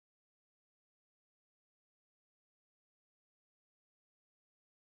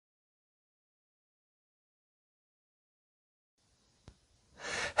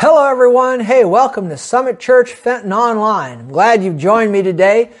Hello everyone. Hey, welcome to Summit Church Fenton Online. I'm glad you've joined me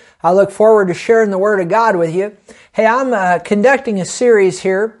today. I look forward to sharing the Word of God with you. Hey, I'm conducting a series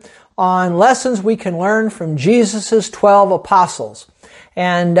here on lessons we can learn from Jesus' 12 apostles.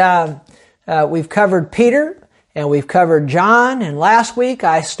 And we've covered Peter and we've covered John. And last week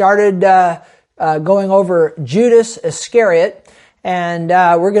I started going over Judas Iscariot. And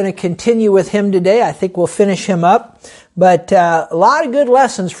we're going to continue with him today. I think we'll finish him up. But a lot of good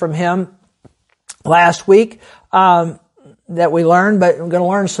lessons from him last week that we learned, but I'm going to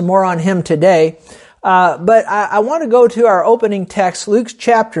learn some more on him today. But I want to go to our opening text, Luke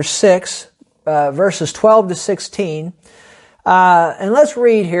chapter 6, verses 12 to 16. And let's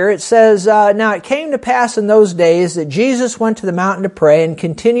read here. It says, Now it came to pass in those days that Jesus went to the mountain to pray and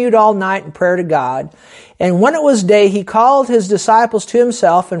continued all night in prayer to God. And when it was day, he called his disciples to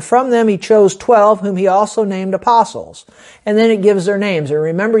himself, and from them he chose 12, whom he also named apostles. And then it gives their names. And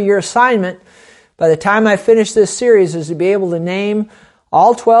remember, your assignment, by the time I finish this series, is to be able to name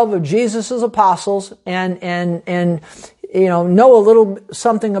all 12 of Jesus' apostles and know a little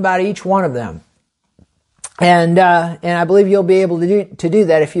something about each one of them. And I believe you'll be able to do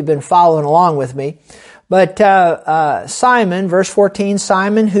that if you've been following along with me. But Simon, verse 14,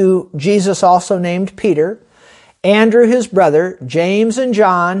 Simon, who Jesus also named Peter, Andrew his brother, James and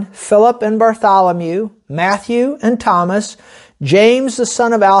John, Philip and Bartholomew, Matthew and Thomas, James the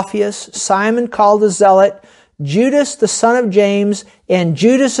son of Alphaeus, Simon called the Zealot, Judas the son of James, and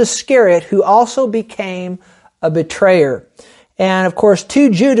Judas Iscariot, who also became a betrayer. And of course, two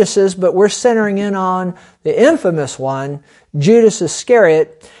Judases, but we're centering in on the infamous one, Judas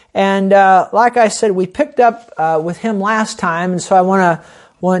Iscariot. And like I said, we picked up with him last time, and so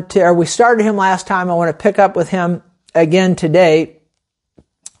we started him last time. I want to pick up with him again today.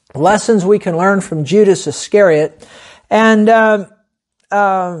 Lessons we can learn from Judas Iscariot. And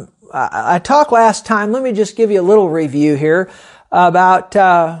I talked last time. Let me just give you a little review here about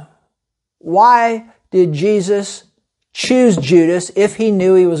why did Jesus choose Judas if he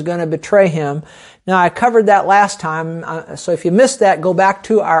knew he was going to betray him. Now, I covered that last time, so if you missed that, go back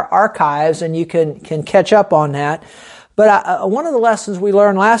to our archives and you can catch up on that. But one of the lessons we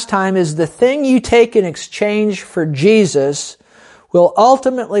learned last time is the thing you take in exchange for Jesus will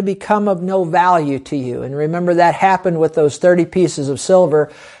ultimately become of no value to you. And remember, that happened with those 30 pieces of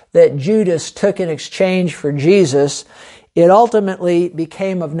silver that Judas took in exchange for Jesus. It ultimately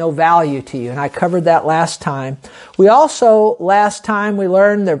became of no value to you. And I covered that last time. We also, last time, we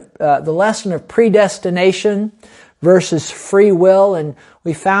learned the lesson of predestination versus free will. And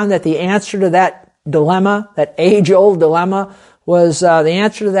we found that the answer to that dilemma, that age-old dilemma, was the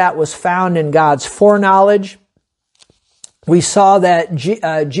answer to that was found in God's foreknowledge. We saw that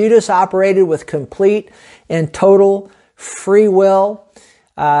Judas operated with complete and total free will.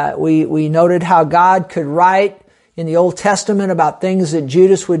 We noted how God could write in the Old Testament about things that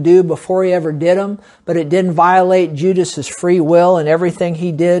Judas would do before he ever did them, but it didn't violate Judas's free will, and everything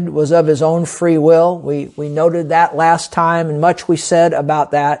he did was of his own free will. We noted that last time, and much we said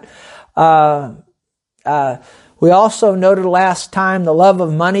about that. We also noted last time the love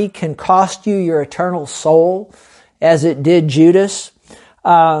of money can cost you your eternal soul, as it did Judas.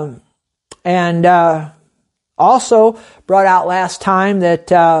 And also brought out last time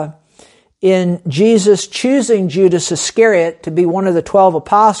that in Jesus choosing Judas Iscariot to be one of the 12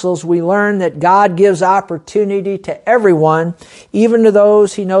 apostles, we learn that God gives opportunity to everyone, even to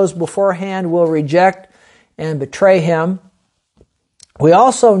those he knows beforehand will reject and betray him. We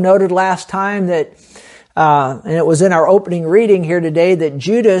also noted last time that, and it was in our opening reading here today, that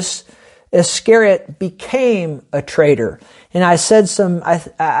Judas Iscariot became a traitor. And I said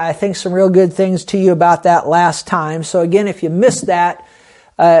I think some real good things to you about that last time. So again, if you missed that,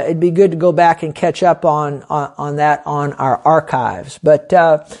 it'd be good to go back and catch up on that on our archives. But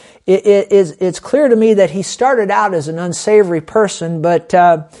it's clear to me that he started out as an unsavory person, but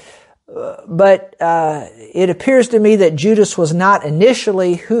it appears to me that Judas was not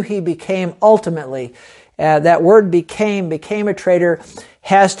initially who he became ultimately. That word became a traitor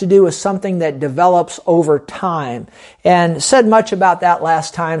has to do with something that develops over time. And said much about that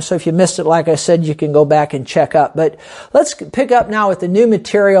last time, so if you missed it, like I said, you can go back and check up. But let's pick up now with the new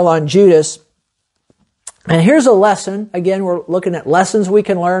material on Judas. And here's a lesson. Again, we're looking at lessons we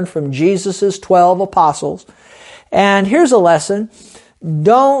can learn from Jesus' 12 apostles. And here's a lesson.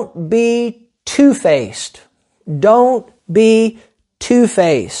 Don't be two-faced. Don't be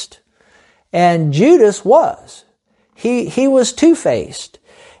two-faced. And Judas was. He was two-faced.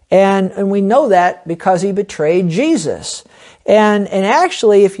 And we know that because he betrayed Jesus. And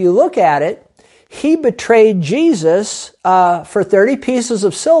actually, if you look at it, he betrayed Jesus for 30 pieces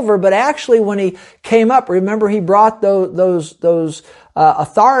of silver, but actually when he came up, remember he brought those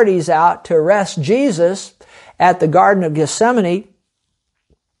authorities out to arrest Jesus at the Garden of Gethsemane,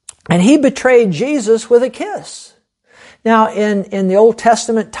 and he betrayed Jesus with a kiss. Now, in the Old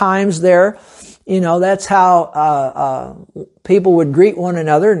Testament times there, that's how people would greet one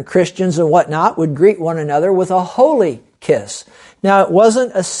another, and Christians and whatnot would greet one another with a holy kiss. Now, it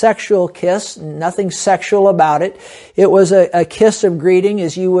wasn't a sexual kiss, nothing sexual about it. It was a kiss of greeting,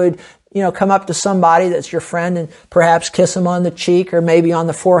 as you would, come up to somebody that's your friend and perhaps kiss them on the cheek or maybe on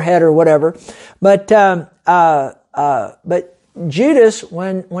the forehead or whatever. But Judas,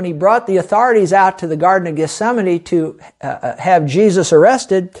 when he brought the authorities out to the Garden of Gethsemane to have Jesus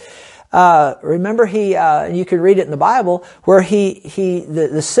arrested, remember you could read it in the Bible, where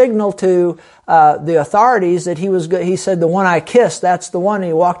the signal to the authorities that he said, the one I kissed, that's the one.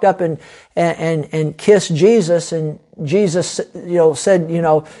 He walked up and kissed Jesus, and Jesus, said,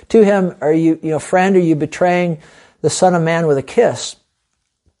 to him, are you, friend, are you betraying the Son of Man with a kiss?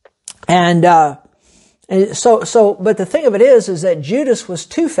 And so, but the thing of it is that Judas was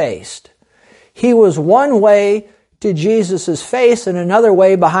two-faced. He was one way to Jesus' face and another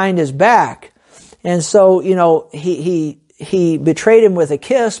way behind his back. And so, he betrayed him with a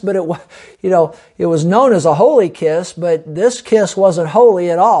kiss, but it was known as a holy kiss, but this kiss wasn't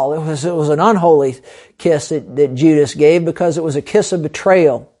holy at all. It was an unholy kiss that Judas gave, because it was a kiss of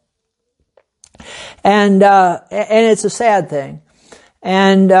betrayal. And it's a sad thing.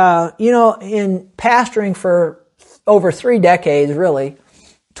 And, in pastoring for over 3 decades, really,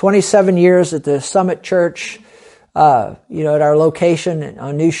 27 years at the Summit Church, at our location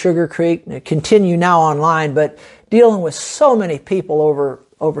on New Sugar Creek, and continue now online, but dealing with so many people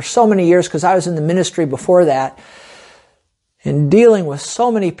over so many years, because I was in the ministry before that, and dealing with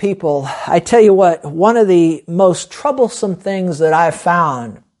so many people. I tell you what, one of the most troublesome things that I've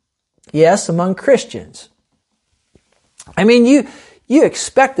found, yes, among Christians. I mean, you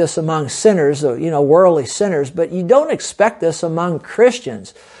expect this among sinners, worldly sinners, but you don't expect this among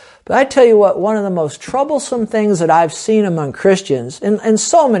Christians. But I tell you what, one of the most troublesome things that I've seen among Christians, and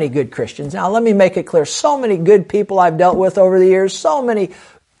so many good Christians. Now, let me make it clear. So many good people I've dealt with over the years. So many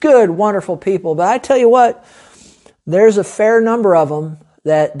good, wonderful people. But I tell you what, there's a fair number of them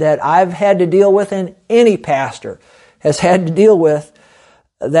that I've had to deal with, and any pastor has had to deal with,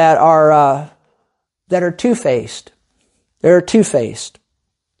 that are two-faced. They're two-faced.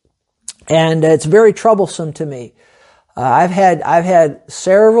 And it's very troublesome to me. I've had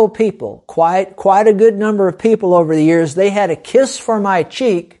several people, quite a good number of people over the years. They had a kiss for my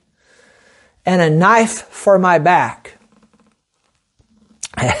cheek and a knife for my back.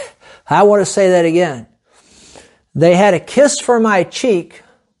 I want to say that again. They had a kiss for my cheek,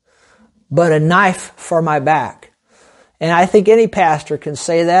 but a knife for my back. And I think any pastor can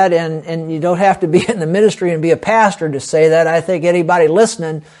say that, and you don't have to be in the ministry and be a pastor to say that. I think anybody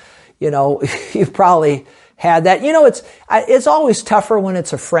listening, you've probably had that. It's always tougher when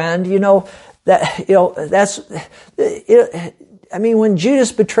it's a friend, when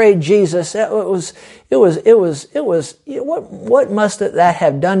Judas betrayed Jesus, what must that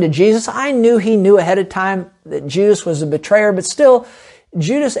have done to Jesus? I knew he knew ahead of time that Judas was a betrayer, but still,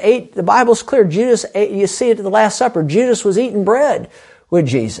 Judas ate, the Bible's clear, Judas ate, you see it at the Last Supper, Judas was eating bread with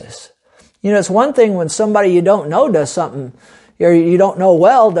Jesus. It's one thing when somebody you don't know does something, or you don't know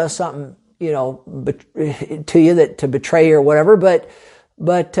well does something, to you to betray you or whatever, but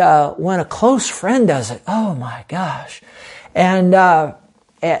when a close friend does it, oh my gosh. And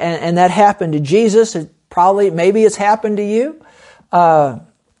that happened to Jesus. Maybe it's happened to you.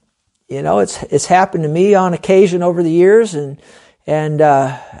 It's happened to me on occasion over the years, and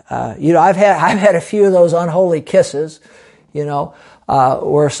I've had a few of those unholy kisses,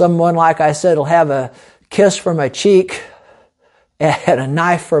 where someone, like I said, will have a kiss for my cheek and a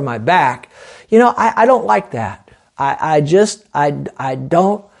knife for my back. I don't like that. I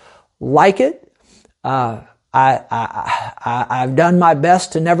don't like it. I've done my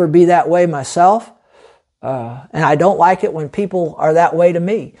best to never be that way myself. And I don't like it when people are that way to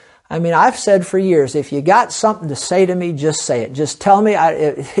me. I mean, I've said for years, if you got something to say to me, just say it. Just tell me,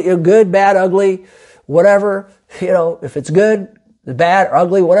 good, bad, ugly, whatever, if it's good, bad, or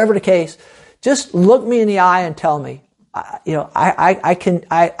ugly, whatever the case, just look me in the eye and tell me. I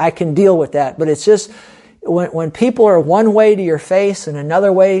can deal with that. But it's just, when people are one way to your face and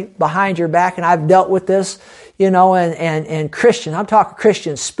another way behind your back, and I've dealt with this, and Christian, I'm talking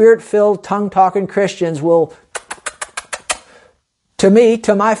Christians, Spirit-filled, tongue-talking Christians will,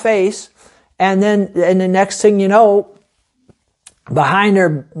 to my face, and then the next thing you know, behind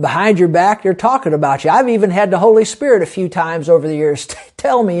your back, they're talking about you. I've even had the Holy Spirit a few times over the years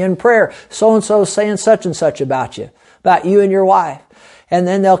tell me in prayer, so-and-so saying such and such about you and your wife. And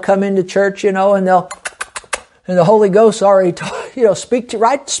then they'll come into church, and the Holy Ghost already, speak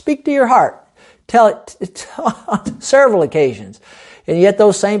to your heart. Tell it on several occasions. And yet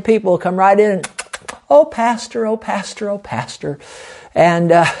those same people come right in and, oh, pastor, oh, pastor, oh, pastor.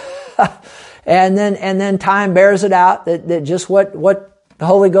 And, and then time bears it out that just what the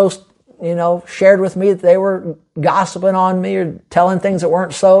Holy Ghost, shared with me, that they were gossiping on me or telling things that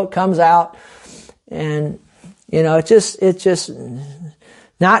weren't so, it comes out. And, it's just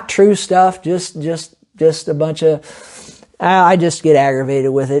not true stuff, just a bunch of, I just get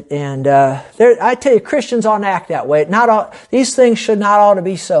aggravated with it. And, I tell you, Christians ought to act that way. These things should not ought to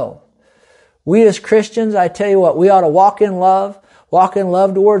be so. We as Christians, I tell you what, we ought to walk in love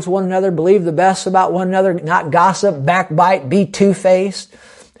towards one another, believe the best about one another, not gossip, backbite, be two-faced.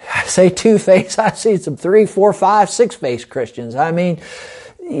 I say two-faced, I see some 3, 4, 5, 6-faced Christians. I mean,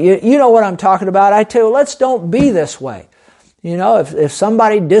 you know what I'm talking about. I tell you, let's don't be this way. If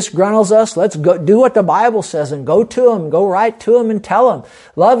somebody disgruntles us, let's go do what the Bible says and go to them, go right to them and tell them,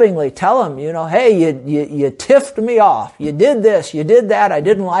 lovingly tell them, hey, you tiffed me off. You did this, you did that, I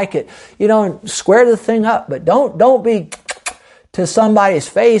didn't like it. And square the thing up, but don't be to somebody's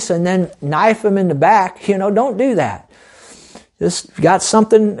face and then knife them in the back. Don't do that. Just got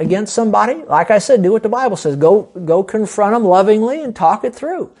something against somebody, like I said, do what the Bible says. Go confront them lovingly and talk it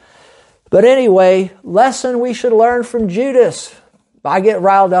through. But anyway, lesson we should learn from Judas. I get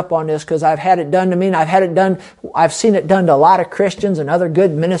riled up on this because I've had it done to me, and I've seen it done to a lot of Christians and other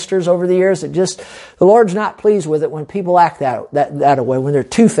good ministers over the years. The Lord's not pleased with it when people act that way, when they're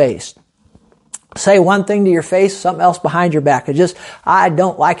two-faced. Say one thing to your face, something else behind your back. I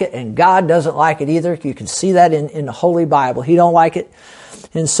don't like it, and God doesn't like it either. You can see that in the Holy Bible. He don't like it.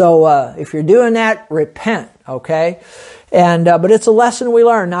 And so, if you're doing that, repent, okay? And, but it's a lesson we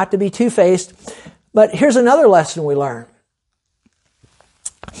learn, not to be two-faced. But here's another lesson we learn.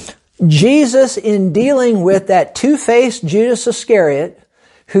 Jesus, in dealing with that two-faced Judas Iscariot,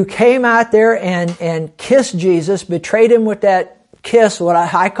 who came out there and kissed Jesus, betrayed him with that kiss, what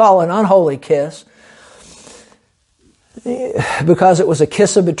I call an unholy kiss, because it was a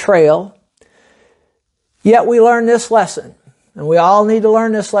kiss of betrayal. Yet we learn this lesson. And we all need to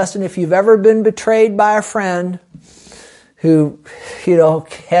learn this lesson. If you've ever been betrayed by a friend who,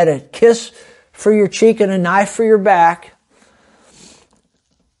 had a kiss for your cheek and a knife for your back,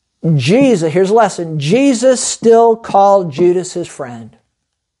 here's a lesson. Jesus still called Judas his friend.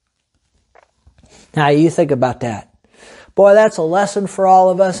 Now you think about that. Boy, that's a lesson for all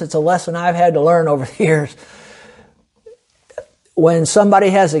of us. It's a lesson I've had to learn over the years. When somebody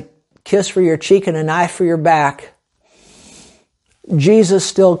has a kiss for your cheek and a knife for your back, Jesus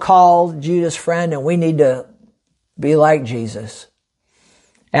still called Judas friend, and we need to be like Jesus.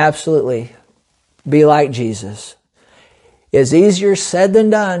 Absolutely. Be like Jesus. It's easier said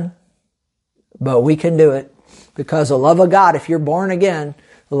than done, but we can do it. Because the love of God, if you're born again,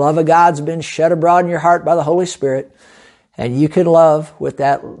 the love of God's been shed abroad in your heart by the Holy Spirit, and you can love with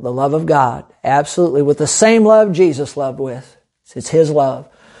the love of God. Absolutely. With the same love Jesus loved with. It's His love.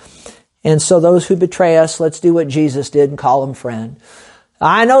 And so those who betray us, let's do what Jesus did and call them friend.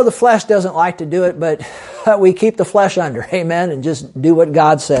 I know the flesh doesn't like to do it, but we keep the flesh under. Amen. And just do what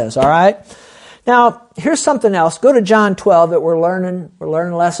God says. All right. Now, here's something else. Go to John 12 that we're learning. We're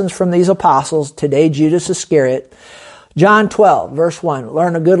learning lessons from these apostles. Today, Judas Iscariot. John 12, verse 1.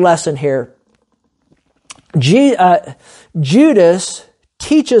 Learn a good lesson here. Judas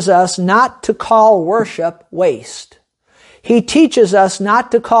teaches us not to call worship waste. He teaches us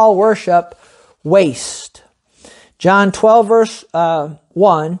not to call worship waste. John 12, verse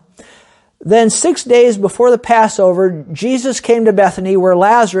 1. Then 6 days before the Passover, Jesus came to Bethany where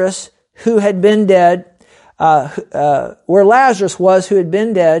Lazarus, who had been dead, where Lazarus was who had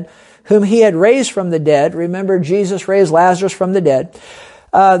been dead, whom he had raised from the dead. Remember, Jesus raised Lazarus from the dead.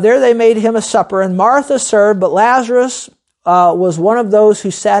 There they made him a supper, and Martha served, but Lazarus was one of those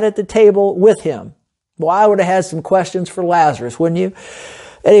who sat at the table with him. Well, I would have had some questions for Lazarus, wouldn't you?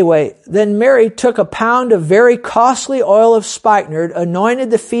 Anyway, then Mary took a pound of very costly oil of spikenard,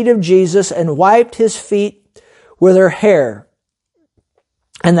 anointed the feet of Jesus, and wiped his feet with her hair.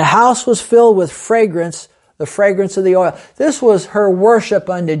 And the house was filled with fragrance, the fragrance of the oil. This was her worship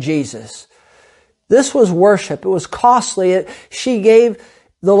unto Jesus. This was worship. It was costly. She gave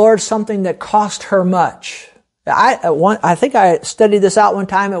the Lord something that cost her much. I think I studied this out one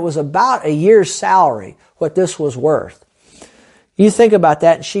time. It was about a year's salary, what this was worth. You think about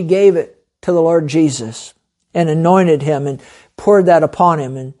that. And she gave it to the Lord Jesus and anointed him and poured that upon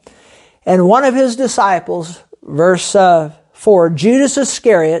him. And one of his disciples, verse 4, Judas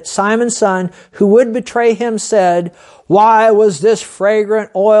Iscariot, Simon's son, who would betray him, said, "Why was this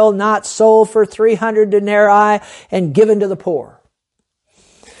fragrant oil not sold for 300 denarii and given to the poor?"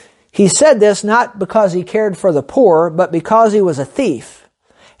 He said this not because he cared for the poor, but because he was a thief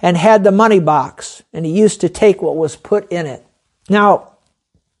and had the money box, and he used to take what was put in it. Now,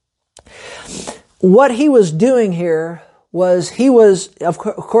 what he was doing here was of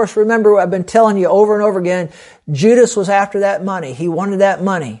course, remember I've been telling you over and over again, Judas was after that money. He wanted that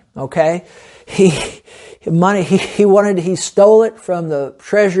money, okay? He stole it from the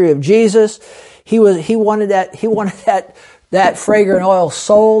treasury of Jesus. He wanted that fragrant oil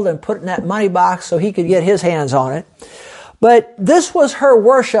sold and put in that money box so he could get his hands on it. But this was her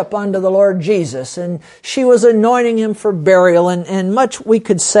worship unto the Lord Jesus, and she was anointing him for burial, and much we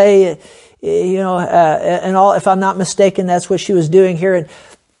could say, and all, if I'm not mistaken, that's what she was doing here. And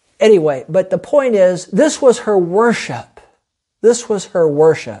anyway, but the point is, this was her worship. This was her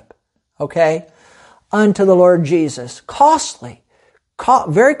worship, okay, unto the Lord Jesus. Costly,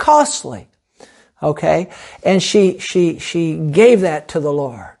 very costly. Okay, and she gave that to the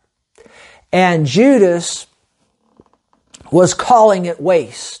Lord. And Judas was calling it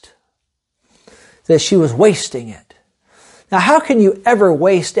waste. That she was wasting it. Now, how can you ever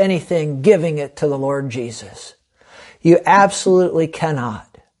waste anything giving it to the Lord Jesus? You absolutely cannot.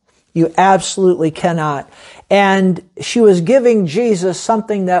 You absolutely cannot. And she was giving Jesus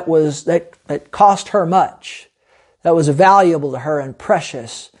something that cost her much, that was valuable to her and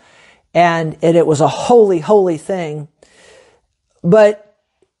precious. And it was a holy, holy thing. But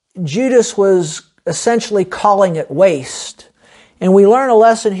Judas was essentially calling it waste. And we learn a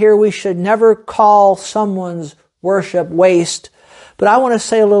lesson here. We should never call someone's worship waste. But I want to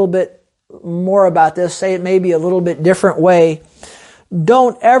say a little bit more about this, say it maybe a little bit different way.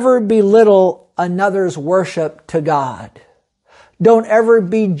 Don't ever belittle another's worship to God. Don't ever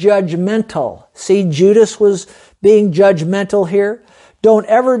be judgmental. See, Judas was being judgmental here. Don't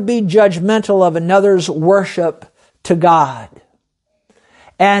ever be judgmental of another's worship to God.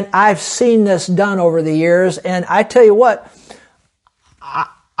 And I've seen this done over the years. And I tell you what,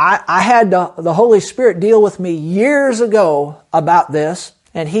 I had the Holy Spirit deal with me years ago about this.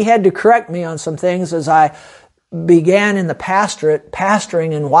 And He had to correct me on some things as I began in the pastorate,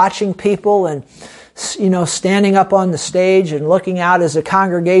 pastoring and watching people and, standing up on the stage and looking out as a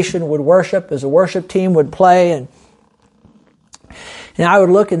congregation would worship, as a worship team would play. And I would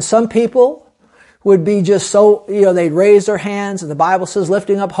look, and some people would be just so, they'd raise their hands, and the Bible says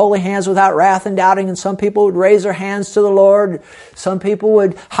lifting up holy hands without wrath and doubting, and some people would raise their hands to the Lord. Some people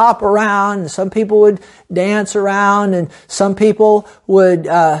would hop around, and some people would dance around, and some people would,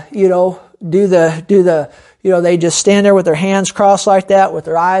 they just stand there with their hands crossed like that, with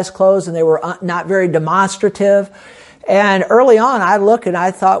their eyes closed, and they were not very demonstrative. And early on, I look and I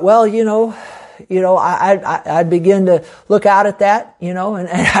thought, well, I'd begin to look out at that, and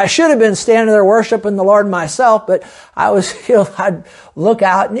I should have been standing there worshiping the Lord myself, but I was, I'd look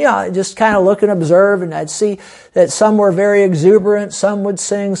out and, just kind of look and observe, and I'd see that some were very exuberant, some would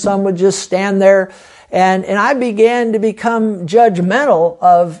sing, some would just stand there. And I began to become judgmental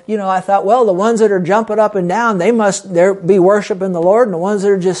of, I thought, well, the ones that are jumping up and down, they must be worshiping the Lord, and the ones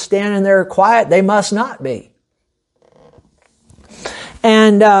that are just standing there quiet, they must not be.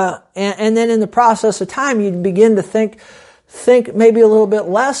 And then in the process of time, you'd begin to think maybe a little bit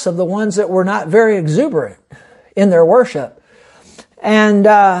less of the ones that were not very exuberant in their worship. And,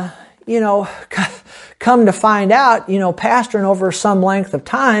 come to find out, pastoring over some length of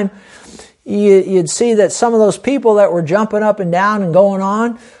time, you'd see that some of those people that were jumping up and down and going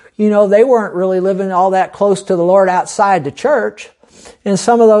on, they weren't really living all that close to the Lord outside the church. And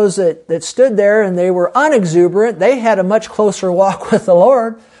some of those that stood there and they were unexuberant, they had a much closer walk with the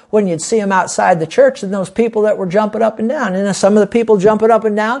Lord when you'd see them outside the church than those people that were jumping up and down. And some of the people jumping up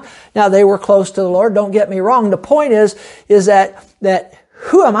and down, now they were close to the Lord. Don't get me wrong. The point is that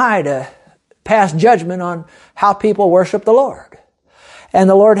who am I to pass judgment on how people worship the Lord? And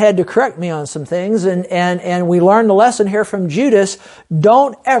the Lord had to correct me on some things. And we learned the lesson here from Judas.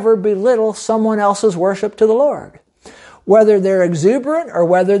 Don't ever belittle someone else's worship to the Lord, whether they're exuberant or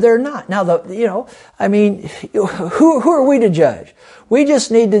whether they're not. Now, who are we to judge? We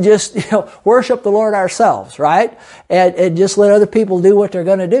just need to worship the Lord ourselves, right? And just let other people do what they're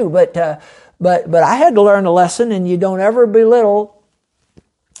going to do. But I had to learn a lesson, and you don't ever belittle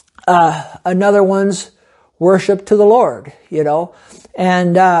another one's worship to the Lord,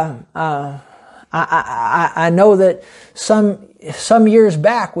 And I know that some years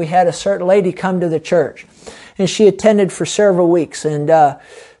back we had a certain lady come to the church. and she attended for several weeks and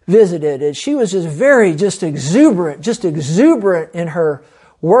visited. And she was just exuberant in her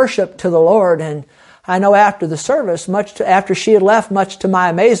worship to the Lord. And I know after the service, after she had left, much to my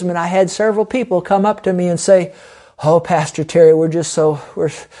amazement, I had several people come up to me and say, "Oh, Pastor Terry, we just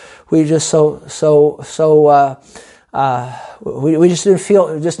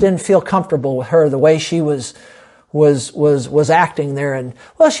didn't feel comfortable with her, the way she was acting there." And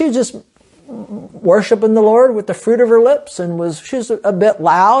well, she was just worshiping the Lord with the fruit of her lips, and she was a bit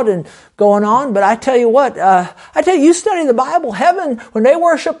loud and going on. But I tell you what, you study the Bible, heaven, when they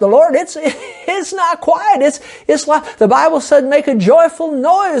worship the Lord, it's not quiet. It's like the Bible said, make a joyful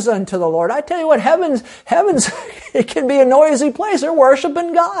noise unto the Lord. I tell you what, heaven's, it can be a noisy place. They're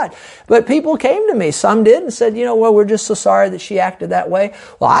worshiping God. But people came to me, some did, and said, well, we're just so sorry that she acted that way.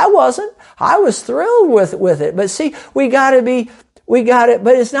 Well, I wasn't. I was thrilled with it. But see, we got it,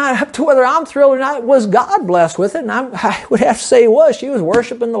 but it's not up to whether I'm thrilled or not. Was God blessed with it? And I would have to say she was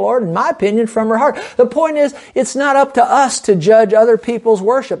worshiping the Lord, in my opinion, from her heart. The point is, it's not up to us to judge other people's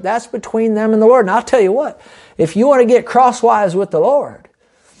worship. That's between them and the Lord. And I'll tell you what, if you want to get crosswise with the Lord,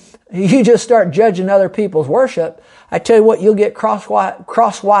 you just start judging other people's worship. I tell you what, you'll get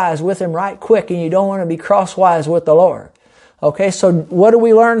crosswise with Him right quick, and you don't want to be crosswise with the Lord. Okay, so what do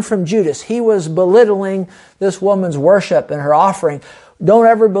we learn from Judas? He was belittling this woman's worship and her offering. Don't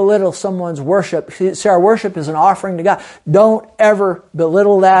ever belittle someone's worship. See, our worship is an offering to God. Don't ever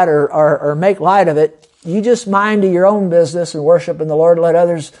belittle that or make light of it. You just mind your own business and worship in the Lord. Let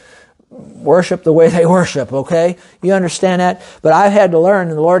others worship the way they worship, okay? You understand that? But I've had to learn,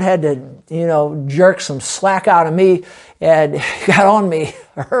 and the Lord had to, jerk some slack out of me, and got on me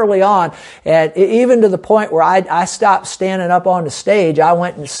early on. And even to the point where I stopped standing up on the stage. I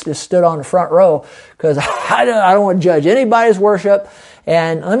went and just stood on the front row, because I don't want to judge anybody's worship.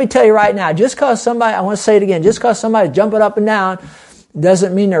 And let me tell you right now, I want to say it again, just because somebody's jumping up and down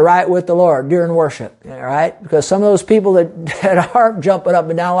doesn't mean they're right with the Lord during worship, all right? Because some of those people that aren't jumping up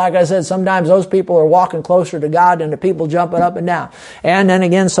and down, like I said, sometimes those people are walking closer to God than the people jumping up and down. And then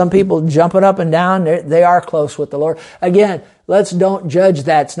again, some people jumping up and down, they are close with the Lord. Again, let's don't judge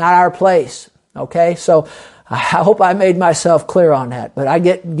that. It's not our place, okay? So I hope I made myself clear on that. But I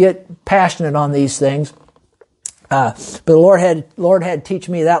get passionate on these things. But the Lord had to teach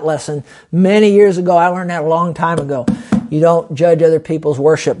me that lesson many years ago. I learned that a long time ago. You don't judge other people's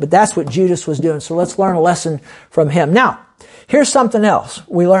worship. But that's what Judas was doing. So let's learn a lesson from him. Now, here's something else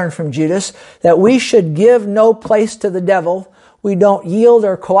we learned from Judas, that we should give no place to the devil. We don't yield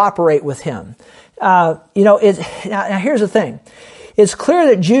or cooperate with him. Now here's the thing. It's clear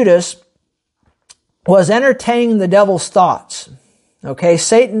that Judas was entertaining the devil's thoughts. Okay,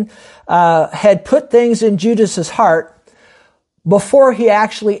 Satan had put things in Judas's heart before he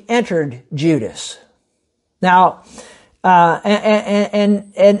actually entered Judas. Now,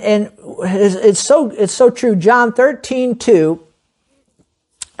 and it's so true. John 13:2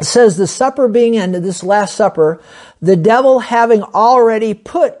 says, the supper being ended, this Last Supper, the devil having already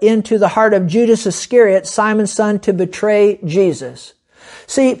put into the heart of Judas Iscariot, Simon's son, to betray Jesus.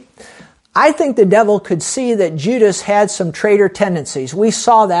 See, I think the devil could see that Judas had some traitor tendencies. We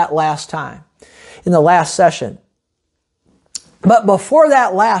saw that last time in the last session. But before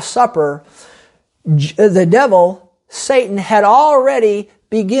that Last Supper, the devil, Satan, had already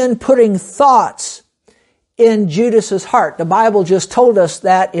begun putting thoughts in Judas's heart. The Bible just told us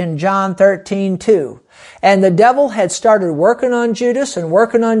that in John 13:2. And the devil had started working on Judas and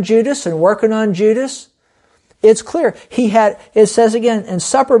working on Judas and working on Judas. It's clear. It says again, and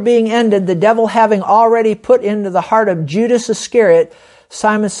supper being ended, the devil having already put into the heart of Judas Iscariot,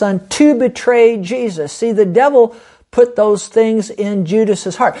 Simon's son, to betray Jesus. See, the devil put those things in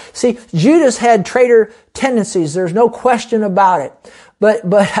Judas's heart. See, Judas had traitor tendencies. There's no question about it. But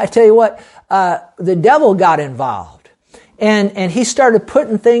I tell you what, the devil got involved. And he started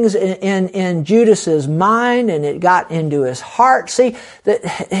putting things in Judas's mind, and it got into his heart.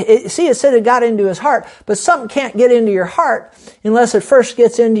 It said it got into his heart, but something can't get into your heart unless it first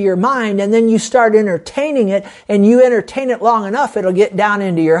gets into your mind, and then you start entertaining it, and you entertain it long enough, it'll get down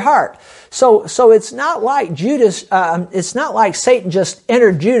into your heart. So it's not like Judas, it's not like Satan just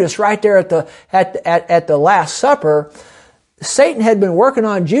entered Judas right there at the Last Supper. Satan had been working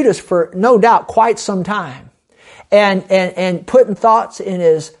on Judas for no doubt quite some time. And putting thoughts in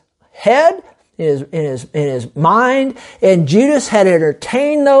his head, in his mind, and Judas had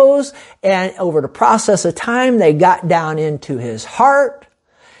entertained those, and over the process of time, they got down into his heart.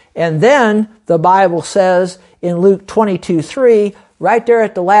 And then the Bible says in Luke 22:3, right there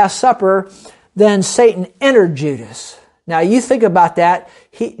at the Last Supper, then Satan entered Judas. Now you think about that.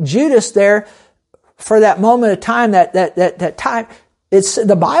 Judas there for that moment of time, that time,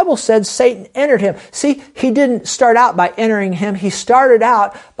 the Bible said Satan entered him. See, he didn't start out by entering him. He started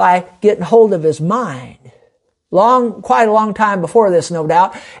out by getting hold of his mind. Quite a long time before this, no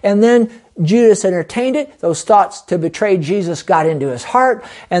doubt. And then Judas entertained it. Those thoughts to betray Jesus got into his heart.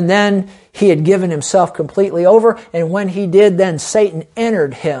 And then he had given himself completely over. And when he did, then Satan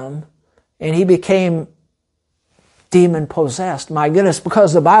entered him and he became demon possessed. My goodness,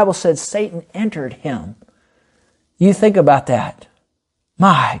 because the Bible said Satan entered him. You think about that.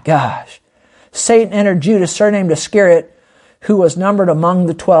 My gosh. Satan entered Judas, surnamed Iscariot, who was numbered among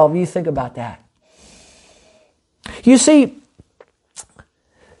the 12. You think about that. You see,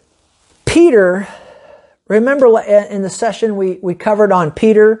 Peter, remember in the session we covered on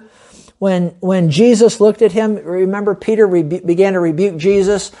Peter, when Jesus looked at him, remember Peter began to rebuke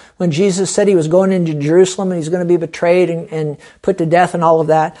Jesus when Jesus said he was going into Jerusalem and he's going to be betrayed and put to death and all of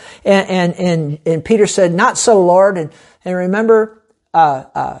that. And Peter said, "Not so, Lord." And remember,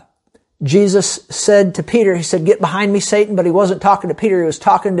 Jesus said to Peter, he said, "Get behind me, Satan." But he wasn't talking to Peter. He was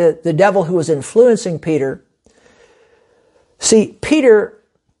talking to the devil who was influencing Peter. See, Peter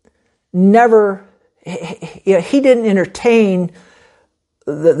never, he didn't entertain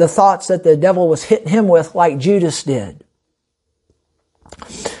the thoughts that the devil was hitting him with like Judas did.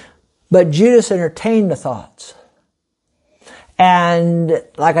 But Judas entertained the thoughts. And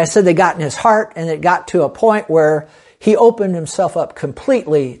like I said, they got in his heart, and it got to a point where he opened himself up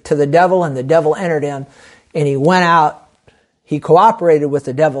completely to the devil, and the devil entered him, and he went out, he cooperated with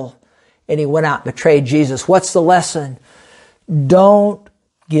the devil, and he went out and betrayed Jesus. What's the lesson? Don't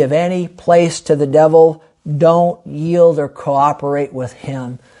give any place to the devil. Don't yield or cooperate with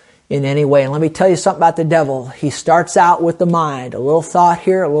him in any way. And let me tell you something about the devil. He starts out with the mind. A little thought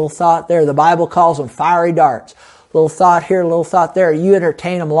here, a little thought there. The Bible calls them fiery darts. A little thought here, a little thought there. You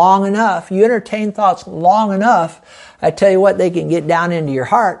entertain them long enough. You entertain thoughts long enough. I tell you what, they can get down into your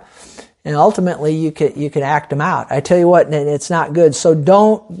heart. And ultimately, you can act them out. I tell you what, and it's not good. So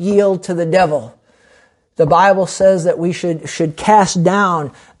don't yield to the devil. The Bible says that we should cast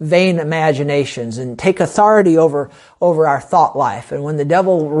down vain imaginations and take authority over our thought life. And when the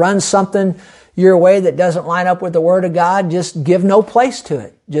devil runs something your way that doesn't line up with the Word of God, just give no place to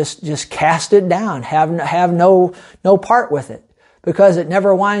it. Just cast it down. Have no part with it, because it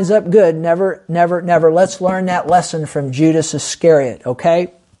never winds up good. Never. Let's learn that lesson from Judas Iscariot,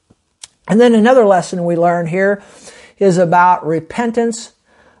 okay? And then another lesson we learn here is about repentance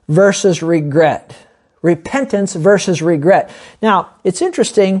versus regret. Repentance versus regret. Now, it's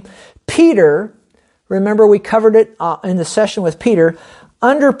interesting. Peter, remember we covered it in the session with Peter,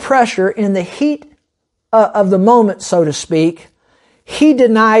 under pressure in the heat of the moment, so to speak, he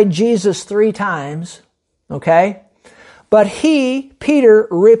denied Jesus 3 times, okay? But Peter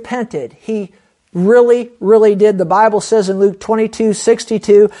repented. He really did. The Bible says in Luke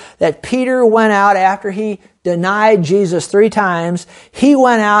 22:62 that Peter went out after he denied Jesus 3 times. He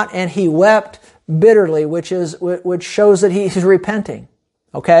went out and he wept bitterly, which shows that he's repenting.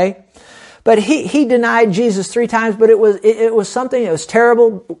 Okay? But he denied Jesus 3 times, but it was something, it was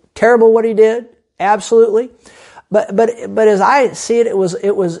terrible what he did. Absolutely. But as I see it, it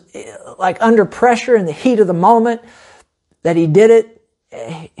was like under pressure in the heat of the moment that he did it.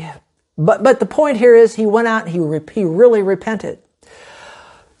 But the point here is he went out and he really repented.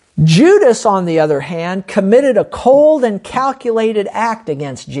 Judas, on the other hand, committed a cold and calculated act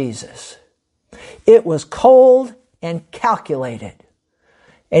against Jesus. It was cold and calculated.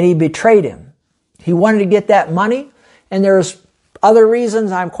 And he betrayed him. He wanted to get that money, and there's other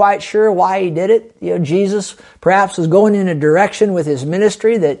reasons, I'm quite sure, why he did it. You know, Jesus perhaps was going in a direction with his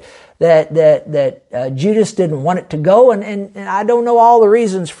ministry that Judas didn't want it to go, and I don't know all the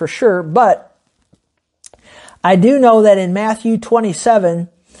reasons for sure, but I do know that in Matthew 27,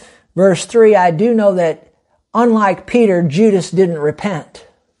 verse 3, I do know that unlike Peter, Judas didn't repent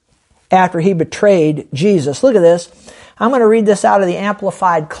after he betrayed Jesus. Look at this. I'm going to read this out of the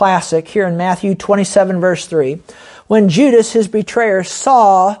Amplified Classic here in Matthew 27, verse 3. When Judas, his betrayer,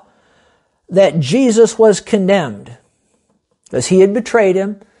 saw that Jesus was condemned, because he had betrayed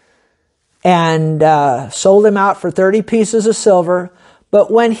him and sold him out for 30 pieces of silver.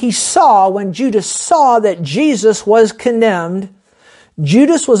 But when Judas saw that Jesus was condemned,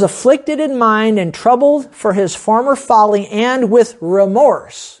 Judas was afflicted in mind and troubled for his former folly and with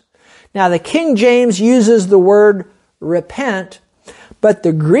remorse. Now, the King James uses the word repent, but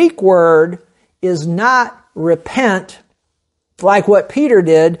the Greek word is not repent like what Peter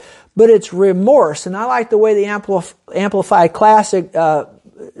did, but it's remorse. And I like the way the Amplified Classic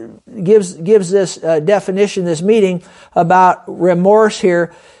gives this definition, this meaning about remorse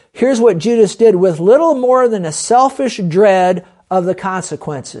here. here's what Judas did with little more than a selfish dread of the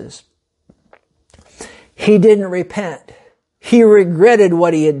consequences. He didn't repent. He regretted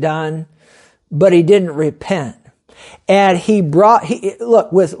what he had done, but he didn't repent. And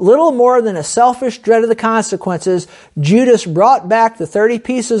look, with little more than a selfish dread of the consequences, Judas brought back the 30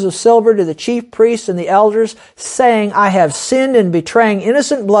 pieces of silver to the chief priests and the elders, saying, I have sinned in betraying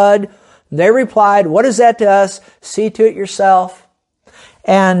innocent blood. They replied, what is that to us? See to it yourself.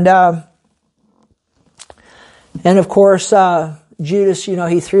 And of course, Judas,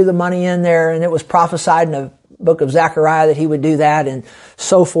 he threw the money in there, and it was prophesied in the book of Zechariah that he would do that, and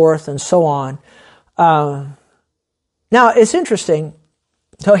so forth and so on. Now, it's interesting.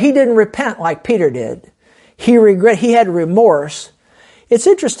 So he didn't repent like Peter did. He had remorse. It's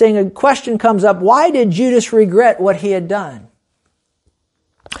interesting, a question comes up, why did Judas regret what he had done?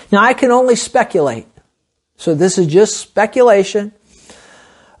 Now, I can only speculate. So this is just speculation.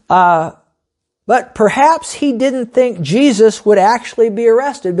 But perhaps he didn't think Jesus would actually be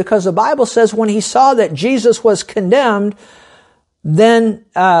arrested, because the Bible says when he saw that Jesus was condemned, then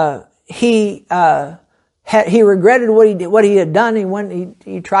he regretted what he had done.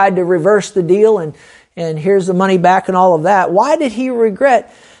 He tried to reverse the deal, and here's the money back and all of that. Why did he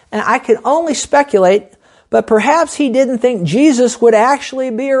regret? And I can only speculate, but perhaps he didn't think Jesus would actually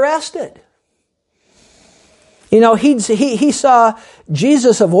be arrested. He saw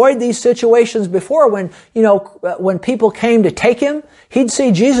Jesus avoid these situations before when people came to take him. He'd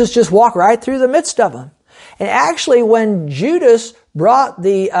see Jesus just walk right through the midst of them. And actually, when Judas brought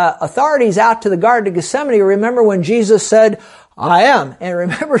the authorities out to the Garden of Gethsemane, remember when Jesus said, I am. And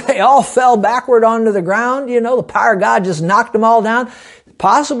remember, they all fell backward onto the ground. The power of God just knocked them all down.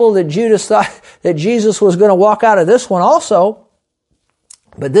 Possible that Judas thought that Jesus was going to walk out of this one also.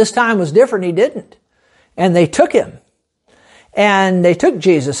 But this time was different. He didn't. And they took him. And they took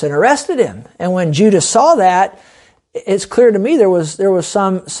Jesus and arrested him. And when Judas saw that, it's clear to me there was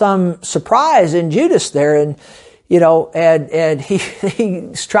some surprise in Judas there, and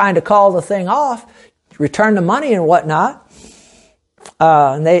he's trying to call the thing off, return the money and whatnot,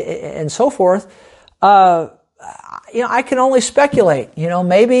 and so forth. I can only speculate.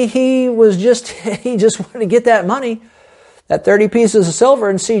 Maybe he just wanted to get that money, that 30 pieces of silver,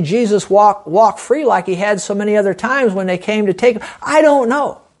 and see Jesus walk free like he had so many other times when they came to take him. I don't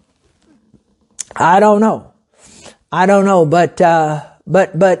know.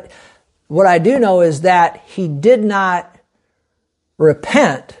 But what I do know is that he did not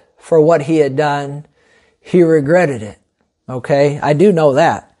repent for what he had done. He regretted it. Okay? I do know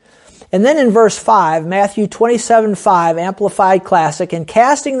that. And then in verse 5, Matthew 27:5, Amplified Classic, and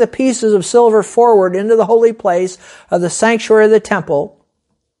casting the pieces of silver forward into the holy place of the sanctuary of the temple,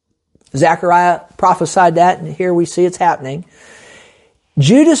 Zechariah prophesied that, and here we see it's happening.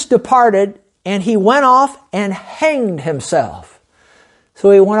 Judas departed, and he went off and hanged himself.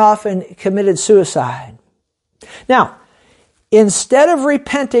 So he went off and committed suicide. Now, instead of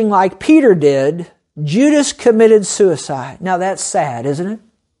repenting like Peter did, Judas committed suicide. Now that's sad, isn't it?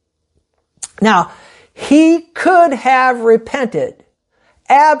 Now, he could have repented.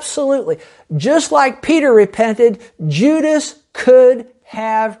 Absolutely. Just like Peter repented, Judas could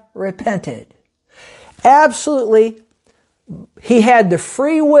have repented. Absolutely. He had the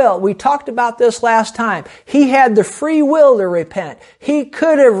free will. We talked about this last time. He had the free will to repent. He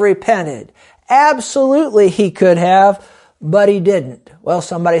could have repented. Absolutely he could have, but he didn't. Well,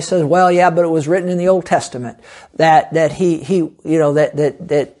 somebody says, well, yeah, but it was written in the Old Testament that he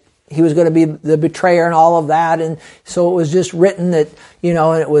was going to be the betrayer and all of that, and so it was just written that,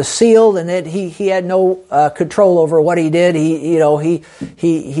 and it was sealed, and that he had no control over what he did. He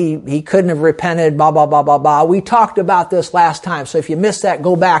couldn't have repented. Blah blah blah blah blah. We talked about this last time, so if you missed that,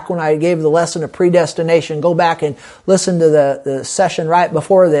 go back when I gave the lesson of predestination. Go back and listen to the session right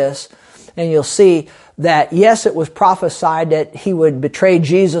before this, and you'll see that yes, it was prophesied that he would betray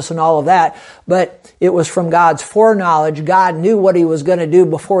Jesus and all of that, but it was from God's foreknowledge. God knew what he was going to do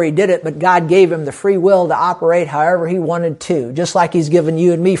before he did it, but God gave him the free will to operate however he wanted to. Just like he's given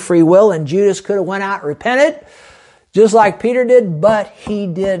you and me free will, and Judas could have went out and repented, just like Peter did, but he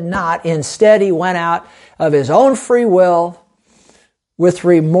did not. Instead, he went out of his own free will with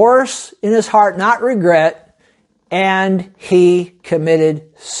remorse in his heart, not regret, and he committed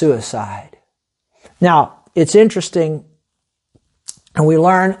suicide. Now, it's interesting, and we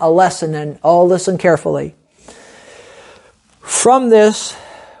learn a lesson, and listen carefully. From this,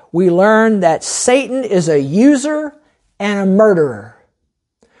 we learn that Satan is a user and a murderer.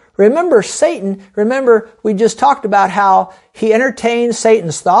 remember Satan, we just talked about how he entertained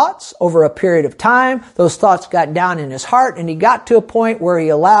Satan's thoughts over a period of time. Those thoughts got down in his heart, and he got to a point where he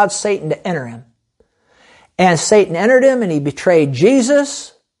allowed Satan to enter him. And Satan entered him, and he betrayed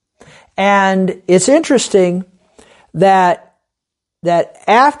Jesus. And it's interesting that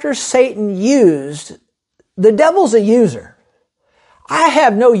after Satan used, the devil's a user. I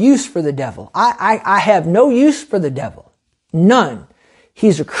have no use for the devil. I have no use for the devil. None.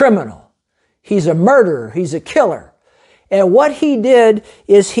 He's a criminal. He's a murderer. He's a killer. And what he did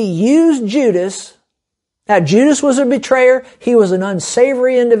is he used Judas. Now, Judas was a betrayer. He was an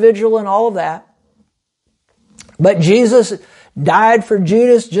unsavory individual and all of that. But Jesus died for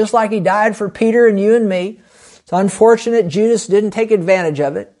Judas just like he died for Peter and you and me. It's unfortunate Judas didn't take advantage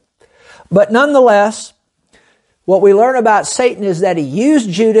of it. But nonetheless, what we learn about Satan is that he used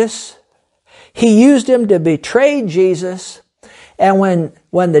Judas. He used him to betray Jesus. And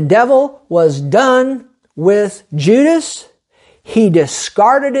when the devil was done with Judas, he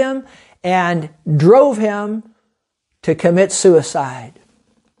discarded him and drove him to commit suicide.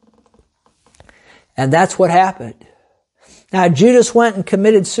 And that's what happened. Now, Judas went and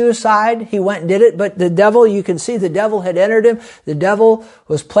committed suicide. He went and did it, but the devil, you can see the devil had entered him. The devil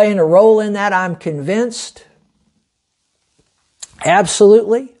was playing a role in that, I'm convinced.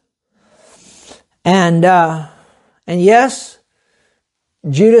 Absolutely. And yes,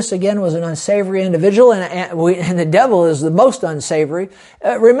 Judas again was an unsavory individual, and the devil is the most unsavory.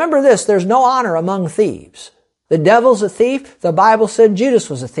 Remember this, there's no honor among thieves. The devil's a thief. The Bible said Judas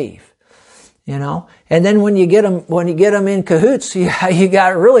was a thief. You know, and then when you get them in cahoots, you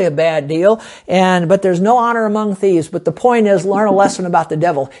got really a bad deal. But there's no honor among thieves. But the point is, learn a lesson about the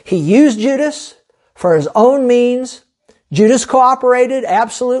devil. He used Judas for his own means. Judas cooperated,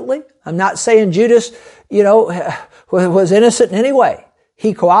 absolutely. I'm not saying Judas, was innocent in any way.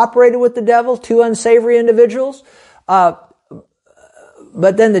 He cooperated with the devil, two unsavory individuals. But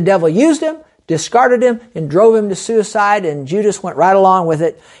then the devil used him, discarded him, and drove him to suicide, and Judas went right along with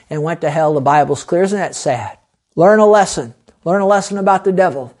it and went to hell. The Bible's clear. Isn't that sad? Learn a lesson. Learn a lesson about the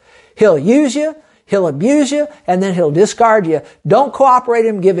devil. He'll use you, he'll abuse you, and then he'll discard you. Don't cooperate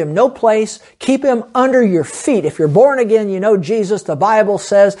him, give him no place, keep him under your feet. If you're born again, you know Jesus. The Bible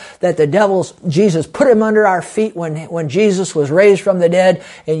says that Jesus put him under our feet when Jesus was raised from the dead,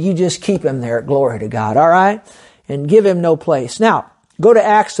 and you just keep him there. Glory to God, all right? And give him no place. Now, go to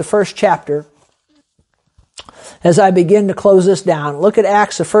Acts, the first chapter. As I begin to close this down, look at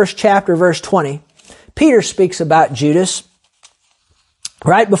Acts, the first chapter, verse 20. Peter speaks about Judas.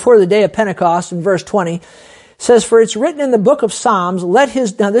 Right before the day of Pentecost, in verse 20, says, "For it's written in the book of Psalms,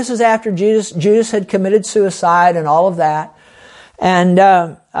 now this is after Judas had committed suicide and all of that. And,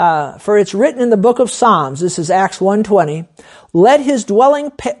 for it's written in the book of Psalms, this is Acts 1:20, let his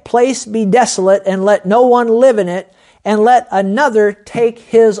dwelling place be desolate, and let no one live in it, and let another take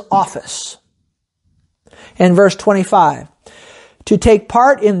his office." In verse 25, "To take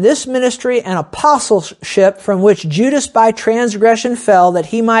part in this ministry and apostleship from which Judas by transgression fell, that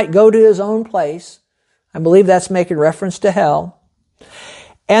he might go to his own place." I believe that's making reference to hell.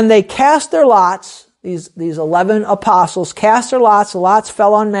 "And they cast their lots," these 11 apostles cast their lots. The lots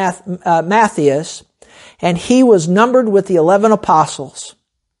fell on Matthias, and he was numbered with the 11 apostles.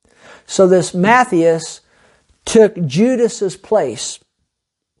 So this Matthias took Judas's place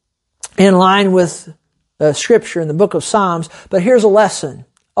in line with Scripture in the book of Psalms. But here's a lesson.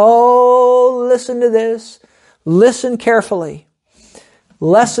 Oh, listen to this. Listen carefully.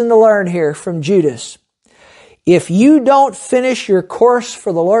 Lesson to learn here from Judas. If you don't finish your course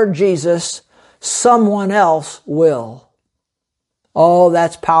for the Lord Jesus, someone else will. Oh,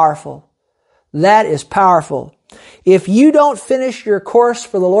 that's powerful. That is powerful. If you don't finish your course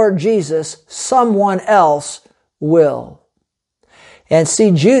for the Lord Jesus, someone else will. And see,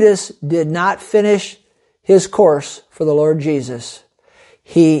 Judas did not finish his course for the Lord Jesus.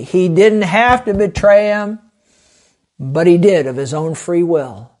 He didn't have to betray him, but he did of his own free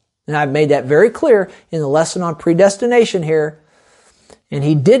will. And I've made that very clear in the lesson on predestination here. And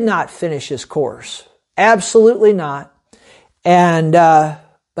he did not finish his course. Absolutely not.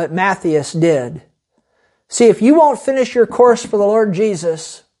 But Matthias did. See, if you won't finish your course for the Lord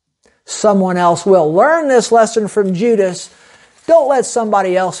Jesus, someone else will. Learn this lesson from Judas. Don't let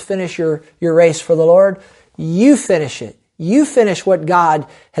somebody else finish your race for the Lord. You finish it. You finish what God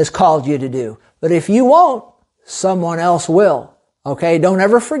has called you to do. But if you won't, someone else will. Okay? Don't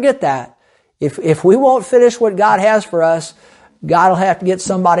ever forget that. If we won't finish what God has for us, God will have to get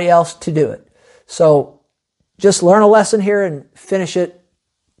somebody else to do it. So just learn a lesson here and finish it,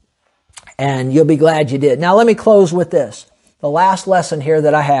 and you'll be glad you did. Now let me close with this. the last lesson here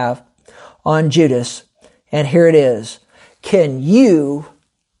that I have on Judas, and here it is. Can you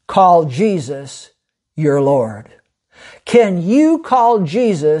call Jesus your Lord? Can you call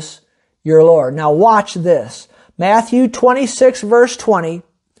Jesus your Lord? Now watch this. Matthew 26 verse 20,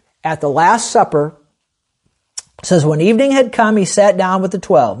 at the Last Supper, says, when evening had come, he sat down with the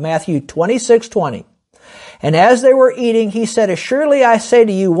 12. Matthew 26:20. And as they were eating, he said, assuredly I say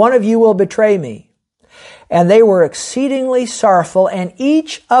to you, one of you will betray me. And they were exceedingly sorrowful, and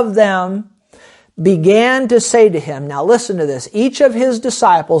each of them began to say to him, now listen to this, each of his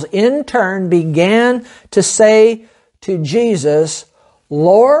disciples in turn began to say to Jesus,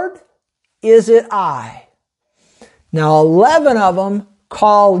 Lord, is it I? Now 11 of them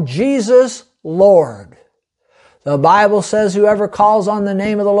called Jesus Lord. The Bible says whoever calls on the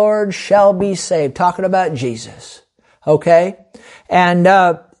name of the Lord shall be saved. Talking about Jesus. Okay? And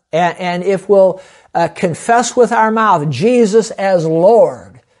if we'll confess with our mouth Jesus as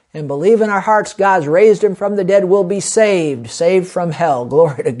Lord and believe in our hearts God's raised him from the dead, we'll be saved. Saved from hell.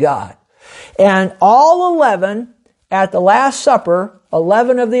 Glory to God. And all 11 at the Last Supper,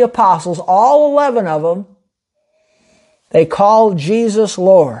 11 of the apostles, all 11 of them, they called Jesus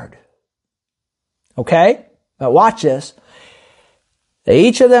Lord. Okay? But watch this.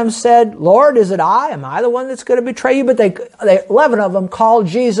 Each of them said, Lord, is it I? Am I the one that's going to betray you? But 11 of them called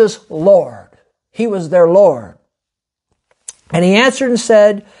Jesus Lord. He was their Lord. And he answered and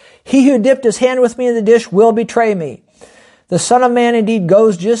said, he who dipped his hand with me in the dish will betray me. The Son of Man indeed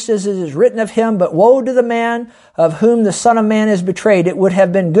goes just as it is written of him, but woe to the man of whom the Son of Man is betrayed. It would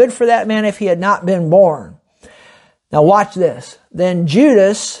have been good for that man if he had not been born. Now watch this. Then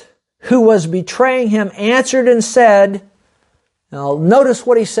Judas, who was betraying him, answered and said, now notice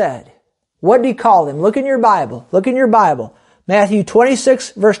what he said. What did he call him? Look in your Bible. Look in your Bible. Matthew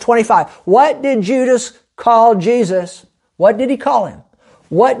 26 verse 25. What did Judas call Jesus? What did he call him?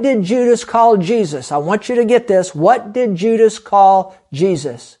 What did Judas call Jesus? I want you to get this. What did Judas call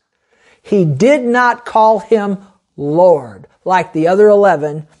Jesus? He did not call him Lord like the other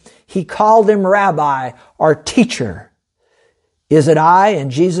 11. He called him Rabbi or teacher. Is it I?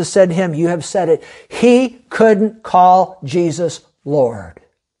 And Jesus said to him, you have said it. He couldn't call Jesus Lord.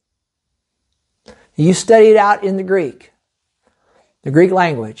 You study it out in the Greek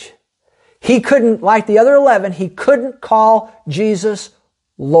language. He couldn't, like the other 11, he couldn't call Jesus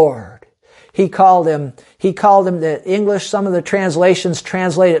Lord. He called him the English, some of the translations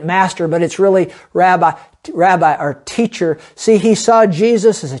translate it master, but it's really rabbi or teacher. See, he saw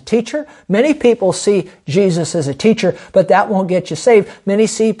Jesus as a teacher. Many people see Jesus as a teacher, but that won't get you saved. Many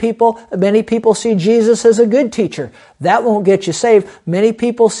people see Jesus as a good teacher. That won't get you saved. Many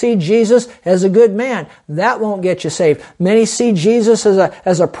people see Jesus as a good man. That won't get you saved. Many see Jesus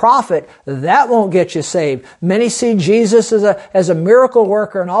as a prophet. That won't get you saved. Many see Jesus as a miracle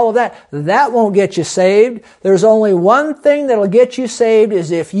worker and all of that. That won't get you saved. There's only one thing that'll get you saved,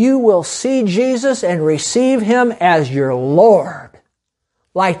 is if you will see Jesus and receive him as your Lord,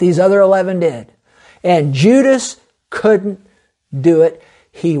 like these other 11 did. And Judas couldn't do it.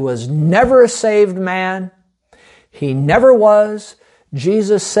 He was never a saved man. He never was.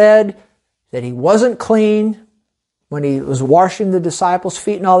 Jesus said that he wasn't clean when he was washing the disciples'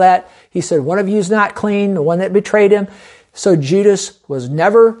 feet and all that. He said, one of you is not clean, the one that betrayed him. So Judas was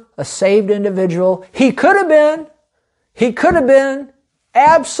never a saved individual. He could have been. He could have been.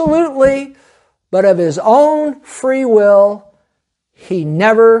 Absolutely. But of his own free will, he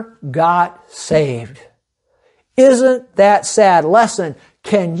never got saved. Isn't that sad? Lesson.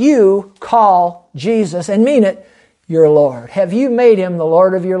 Can you call Jesus and mean it your Lord? Have you made him the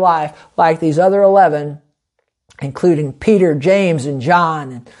Lord of your life like these other 11, including Peter, James, and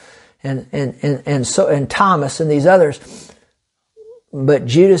John, and Thomas and these others? But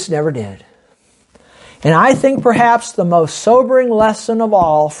Judas never did. And I think perhaps the most sobering lesson of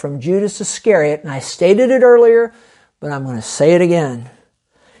all from Judas Iscariot, and I stated it earlier, but I'm going to say it again,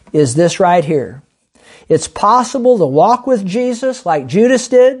 is this right here. It's possible to walk with Jesus like Judas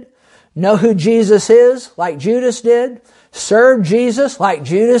did, know who Jesus is like Judas did, serve Jesus like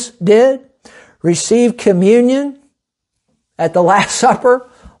Judas did, receive communion at the Last Supper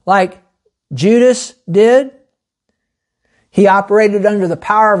like Judas did. He operated under the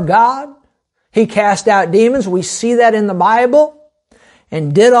power of God. He cast out demons. We see that in the Bible,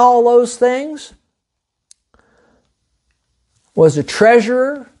 and did all those things. Was a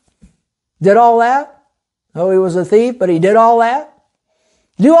treasurer. Did all that. Oh, he was a thief, but he did all that.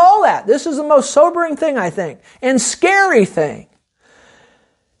 Do all that. This is the most sobering thing, I think, and scary thing.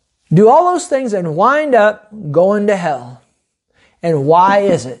 Do all those things and wind up going to hell. And why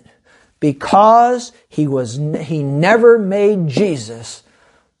is it? because he never made Jesus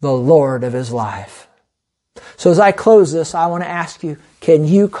the Lord of his life. So as I close this, I want to ask you, can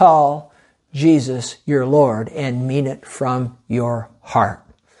you call Jesus your Lord and mean it from your heart?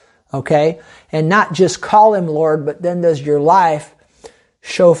 Okay? And not just call him Lord, but then does your life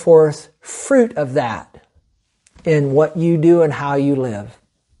show forth fruit of that in what you do and how you live?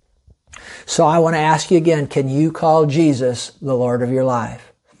 So I want to ask you again, can you call Jesus the Lord of your life?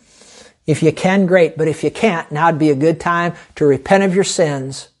 If you can, great. But if you can't, now would be a good time to repent of your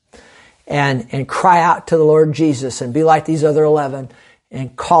sins and cry out to the Lord Jesus and be like these other 11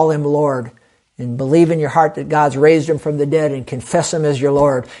 and call him Lord and believe in your heart that God's raised him from the dead and confess him as your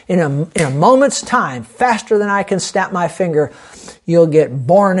Lord. In a moment's time, faster than I can snap my finger, you'll get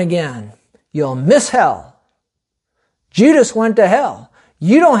born again. You'll miss hell. Judas went to hell.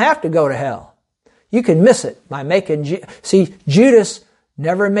 You don't have to go to hell. You can miss it by making... See, Judas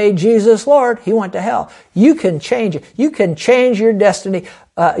never made Jesus Lord. He went to hell. You can change it. You can change your destiny.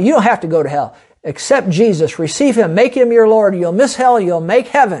 You don't have to go to hell. Accept Jesus. Receive him. Make him your Lord. You'll miss hell. You'll make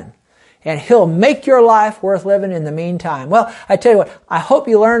heaven. And he'll make your life worth living in the meantime. Well, I tell you what, I hope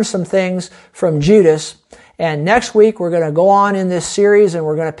you learned some things from Judas. And next week we're going to go on in this series and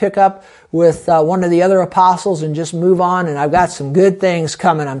we're going to pick up with one of the other apostles and just move on. And I've got some good things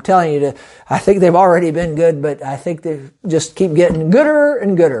coming. I'm telling you, I think they've already been good, but I think they just keep getting gooder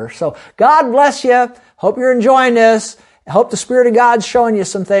and gooder. So God bless you. Hope you're enjoying this. I hope the Spirit of God's showing you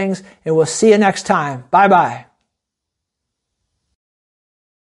some things, and we'll see you next time. Bye-bye.